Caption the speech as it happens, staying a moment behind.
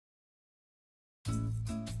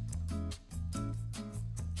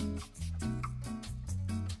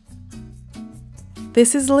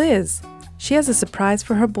This is Liz. She has a surprise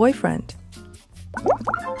for her boyfriend.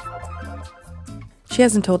 She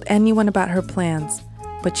hasn't told anyone about her plans,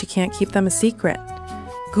 but she can't keep them a secret.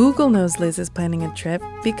 Google knows Liz is planning a trip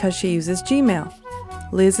because she uses Gmail.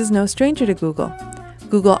 Liz is no stranger to Google.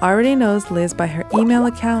 Google already knows Liz by her email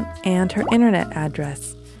account and her internet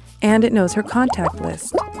address, and it knows her contact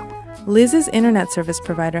list. Liz's internet service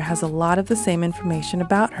provider has a lot of the same information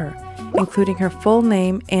about her, including her full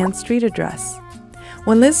name and street address.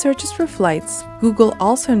 When Liz searches for flights, Google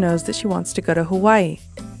also knows that she wants to go to Hawaii.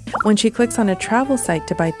 When she clicks on a travel site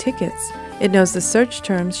to buy tickets, it knows the search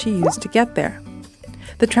terms she used to get there.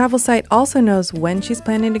 The travel site also knows when she's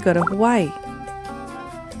planning to go to Hawaii.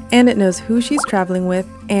 And it knows who she's traveling with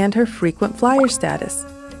and her frequent flyer status.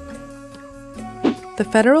 The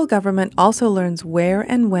federal government also learns where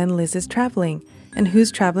and when Liz is traveling and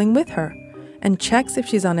who's traveling with her, and checks if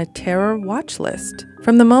she's on a terror watch list.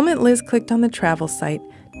 From the moment Liz clicked on the travel site,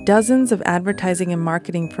 dozens of advertising and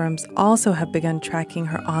marketing firms also have begun tracking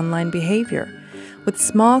her online behavior, with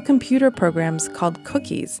small computer programs called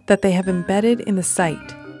cookies that they have embedded in the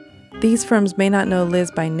site. These firms may not know Liz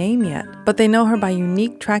by name yet, but they know her by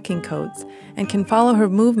unique tracking codes and can follow her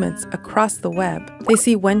movements across the web. They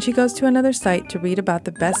see when she goes to another site to read about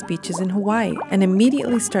the best beaches in Hawaii and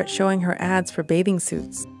immediately start showing her ads for bathing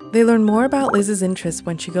suits. They learn more about Liz's interests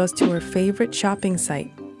when she goes to her favorite shopping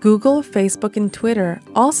site. Google, Facebook, and Twitter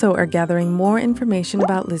also are gathering more information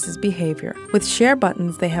about Liz's behavior, with share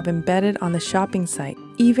buttons they have embedded on the shopping site,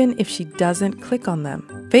 even if she doesn't click on them.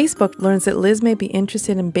 Facebook learns that Liz may be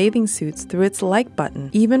interested in bathing suits through its like button,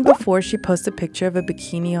 even before she posts a picture of a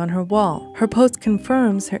bikini on her wall. Her post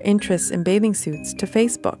confirms her interests in bathing suits to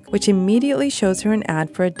Facebook, which immediately shows her an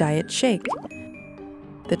ad for a diet shake.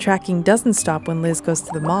 The tracking doesn't stop when Liz goes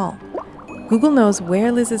to the mall. Google knows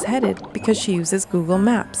where Liz is headed because she uses Google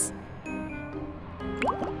Maps.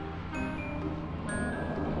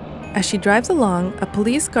 As she drives along, a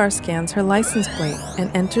police car scans her license plate and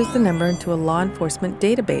enters the number into a law enforcement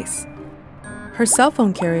database. Her cell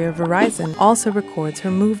phone carrier, Verizon, also records her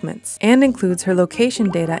movements and includes her location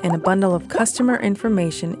data in a bundle of customer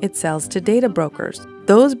information it sells to data brokers.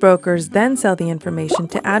 Those brokers then sell the information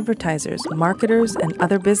to advertisers, marketers, and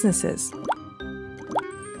other businesses.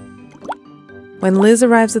 When Liz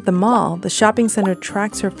arrives at the mall, the shopping center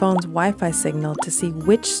tracks her phone's Wi-Fi signal to see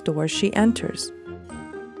which stores she enters.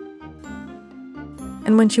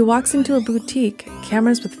 And when she walks into a boutique,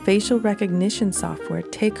 cameras with facial recognition software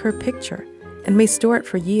take her picture and may store it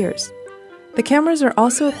for years. The cameras are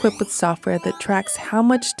also equipped with software that tracks how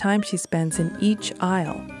much time she spends in each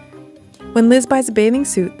aisle. When Liz buys a bathing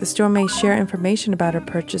suit, the store may share information about her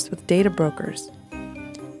purchase with data brokers.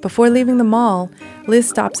 Before leaving the mall, Liz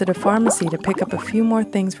stops at a pharmacy to pick up a few more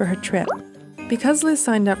things for her trip. Because Liz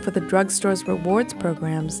signed up for the drugstore's rewards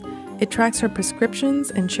programs, it tracks her prescriptions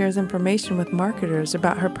and shares information with marketers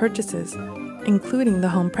about her purchases, including the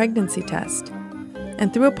home pregnancy test.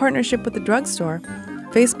 And through a partnership with the drugstore,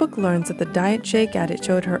 Facebook learns that the diet shake ad it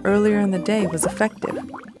showed her earlier in the day was effective.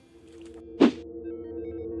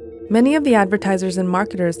 Many of the advertisers and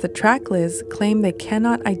marketers that track Liz claim they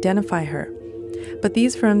cannot identify her, but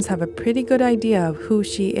these firms have a pretty good idea of who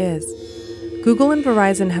she is. Google and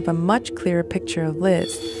Verizon have a much clearer picture of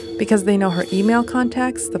Liz because they know her email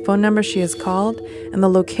contacts, the phone number she has called, and the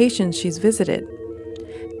locations she's visited.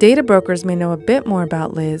 Data brokers may know a bit more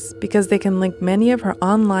about Liz because they can link many of her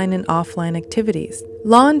online and offline activities.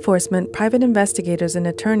 Law enforcement, private investigators, and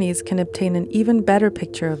attorneys can obtain an even better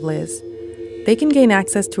picture of Liz. They can gain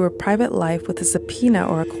access to her private life with a subpoena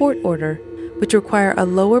or a court order, which require a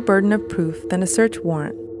lower burden of proof than a search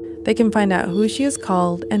warrant. They can find out who she has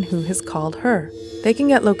called and who has called her. They can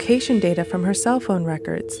get location data from her cell phone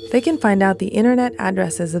records. They can find out the internet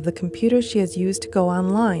addresses of the computers she has used to go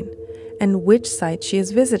online and which sites she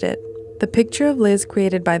has visited. The picture of Liz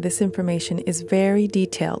created by this information is very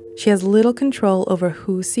detailed. She has little control over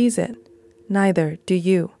who sees it. Neither do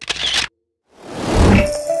you.